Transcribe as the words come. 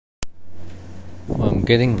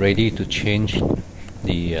getting ready to change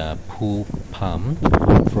the pool pump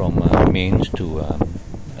from mains to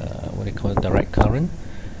what do you call it, direct current.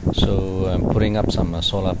 So I'm putting up some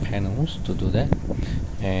solar panels to do that,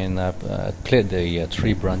 and I've cleared the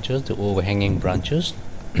tree branches, the overhanging branches.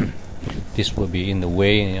 This will be in the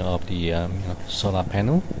way of the solar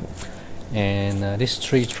panel. And these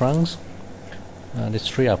tree trunks, this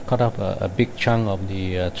tree, I've cut up a big chunk of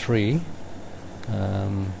the tree,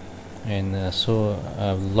 and so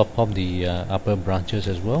I've lopped off the upper branches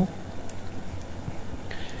as well.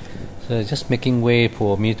 So it's just making way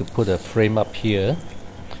for me to put a frame up here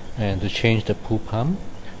and to change the pool pump,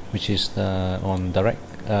 which is on direct,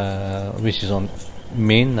 which is on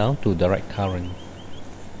main now to direct current.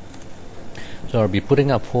 So I'll be putting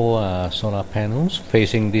up 4 solar panels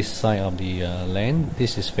facing this side of the land.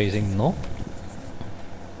 This is facing north,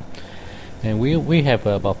 and we have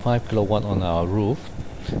about 5 kilowatt on our roof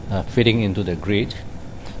fitting into the grid.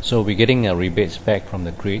 So we're getting rebates back from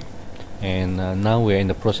the grid, and now we're in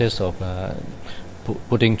the process of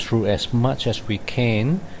putting through as much as we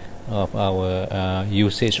can of our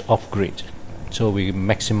usage off grid, so we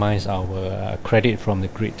maximize our credit from the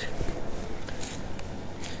grid.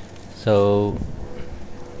 So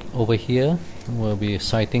over here we'll be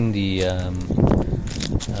sighting the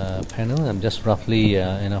panel. I'm just roughly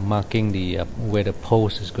marking the where the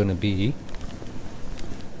post is going to be.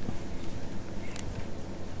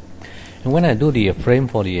 And when I do the frame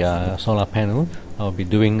for the solar panel, I'll be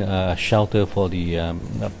doing a shelter for the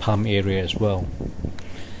pump area as well.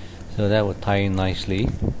 So that will tie in nicely.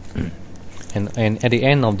 And at the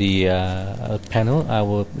end of the panel, I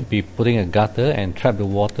will be putting a gutter and trap the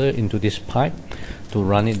water into this pipe to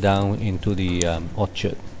run it down into the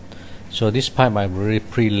orchard. So this pipe I already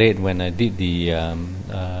pre-laid when I did the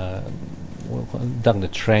dug the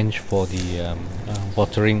trench for the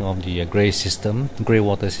watering of the grey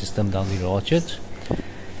water system down the orchard.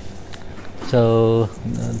 So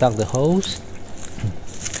dug the holes.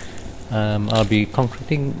 I'll be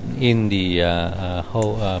concreting in the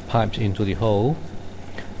pipes into the hole.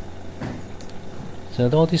 So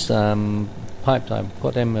all these pipes, I've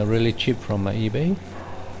got them really cheap from eBay.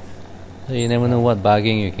 So you never know what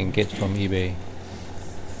bargain you can get from eBay.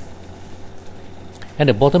 At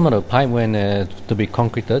the bottom of the pipe, when to be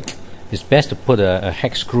concreted, it's best to put a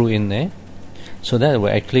hex screw in there, so that will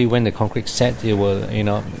actually, when the concrete sets, it will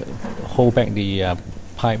hold back the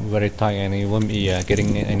pipe very tight, and it won't be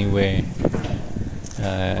getting anywhere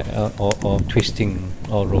or twisting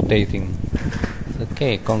or rotating.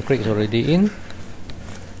 Okay, concrete is already in,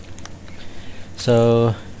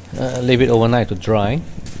 so leave it overnight to dry.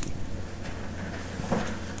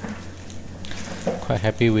 Quite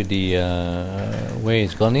happy with the way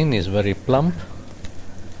it's gone in. It's very plump,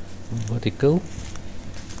 vertical.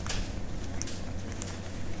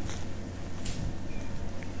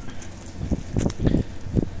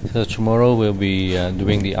 So tomorrow we'll be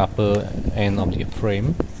doing the upper end of the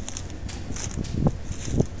frame.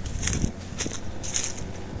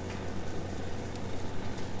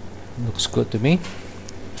 Looks good to me.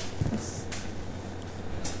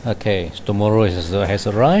 Okay, so tomorrow has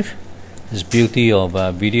arrived. It's beauty of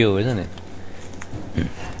video, isn't it?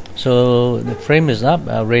 So the frame is up,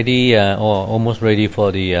 ready or almost ready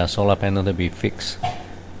for the solar panel to be fixed.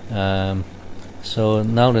 So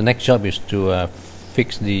now the next job is to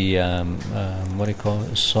fix the what do you call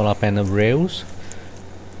it, solar panel rails,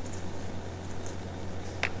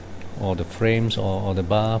 or the frames, or the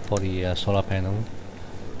bar for the solar panel.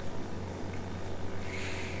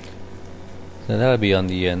 So that will be on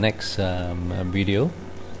the next video.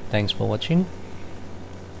 Thanks for watching.